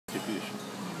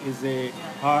is a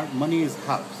hard. Money is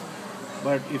helps,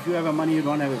 but if you have a money, you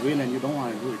don't have a will, and you don't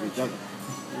want to do it, it doesn't.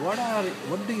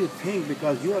 What do you think?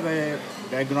 Because you have a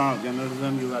background of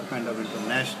journalism, you are kind of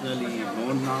internationally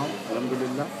known now,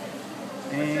 alhamdulillah.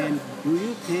 And do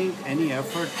you think any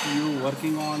effort you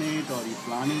working on it or you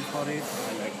planning for it?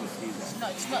 I like to see that. No,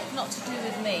 it's not to do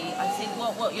with me. I think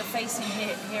what you're facing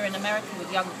here in America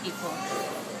with young people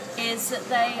is that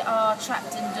they are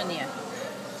trapped in dunya.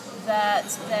 That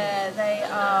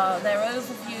their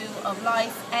overview of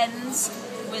life ends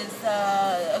with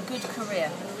a good career,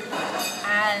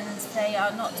 and they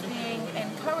are not being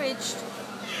encouraged.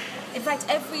 In fact,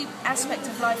 every aspect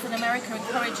of life in America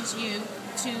encourages you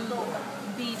to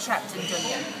be trapped in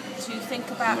dunya, to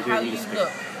think about how you look,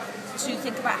 to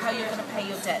think about how you're going to pay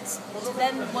your debts. So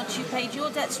then, once you've paid your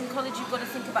debts from college, you've got to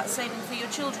think about saving for your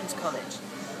children's college.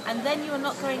 And then you are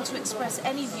not going to express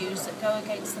any views that go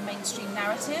against the mainstream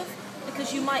narrative,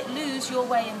 because you might lose your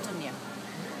way in dunya.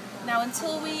 Now,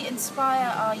 until we inspire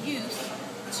our youth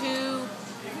to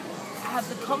have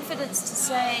the confidence to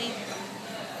say,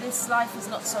 this life is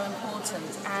not so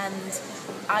important, and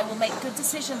I will make good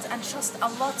decisions and trust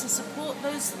Allah to support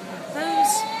those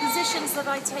positions that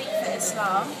I take for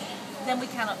Islam, then we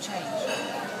cannot change.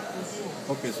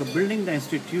 Okay, so building the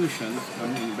institutions,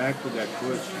 coming back to that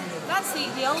question. That's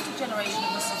the older generation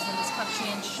of Muslims in this country,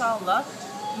 inshallah,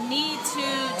 need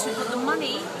to put the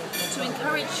money to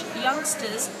encourage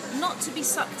youngsters not to be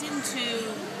sucked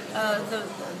into the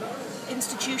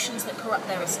institutions that corrupt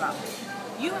their Islam.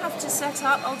 You have to set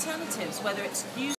up alternatives, whether it's